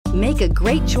Make a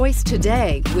great choice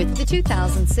today with the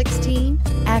 2016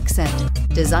 Accent.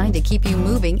 Designed to keep you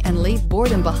moving and leave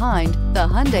boredom behind, the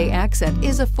Hyundai Accent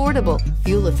is affordable,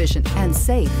 fuel-efficient, and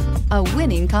safe. A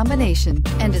winning combination,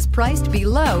 and is priced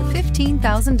below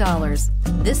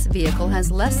 $15,000. This vehicle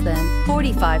has less than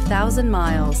 45,000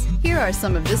 miles. Here are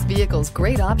some of this vehicle's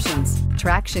great options: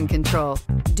 traction control,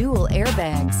 dual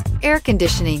airbags, air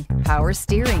conditioning, power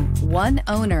steering, one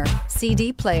owner,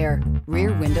 CD player,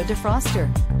 rear window defroster,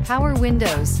 power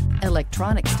windows,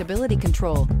 electronic stability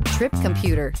control, trip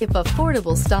computer. If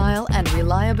affordable style and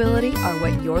reliability are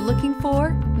what you're looking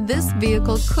for, this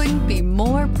vehicle couldn't be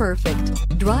more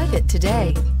perfect. Drive it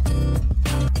today.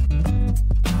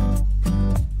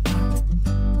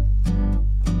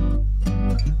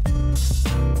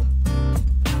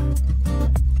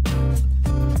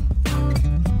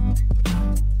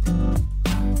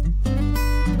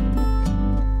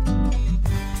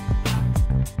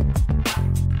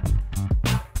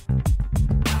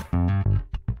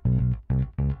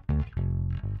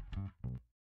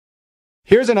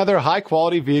 Here's another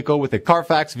high-quality vehicle with a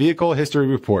CARFAX Vehicle History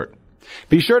Report.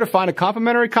 Be sure to find a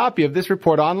complimentary copy of this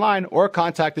report online or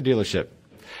contact the dealership.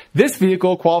 This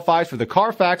vehicle qualifies for the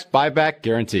CARFAX Buyback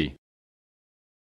Guarantee.